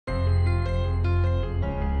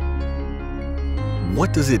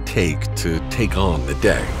What does it take to take on the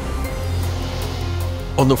day?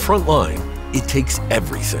 On the front line, it takes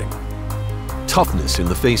everything. Toughness in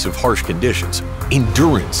the face of harsh conditions,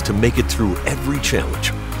 endurance to make it through every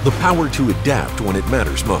challenge, the power to adapt when it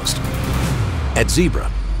matters most. At Zebra,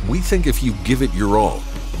 we think if you give it your all,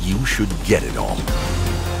 you should get it all.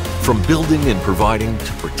 From building and providing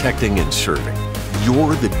to protecting and serving,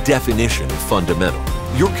 you're the definition of fundamental.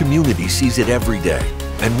 Your community sees it every day,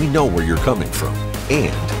 and we know where you're coming from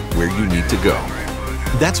and where you need to go.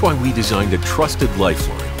 That's why we designed a trusted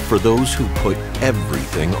lifeline for those who put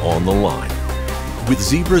everything on the line. With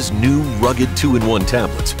Zebra's new rugged 2-in-1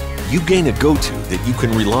 tablets, you gain a go-to that you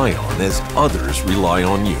can rely on as others rely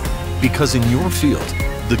on you. Because in your field,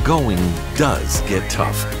 the going does get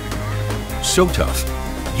tough. So tough,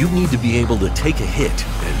 you need to be able to take a hit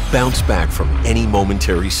and bounce back from any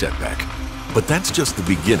momentary setback. But that's just the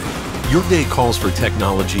beginning. Your day calls for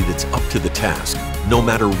technology that's up to the task, no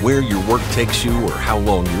matter where your work takes you or how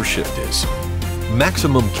long your shift is.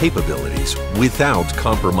 Maximum capabilities without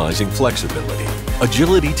compromising flexibility.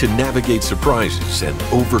 Agility to navigate surprises and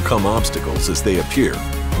overcome obstacles as they appear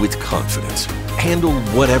with confidence. Handle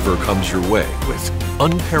whatever comes your way with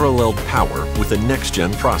unparalleled power with a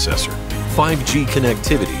next-gen processor. 5G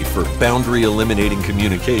connectivity for boundary-eliminating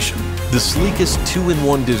communication. The sleekest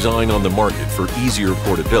 2-in-1 design on the market for easier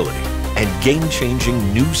portability. And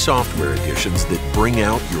game-changing new software additions that bring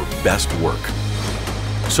out your best work.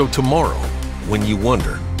 So tomorrow, when you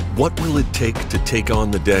wonder, what will it take to take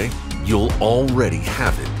on the day? You'll already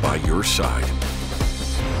have it by your side.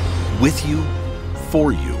 With you,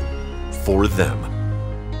 for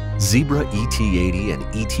them. Zebra ET80 and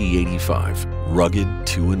ET85 rugged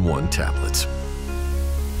 2-in-1 tablets.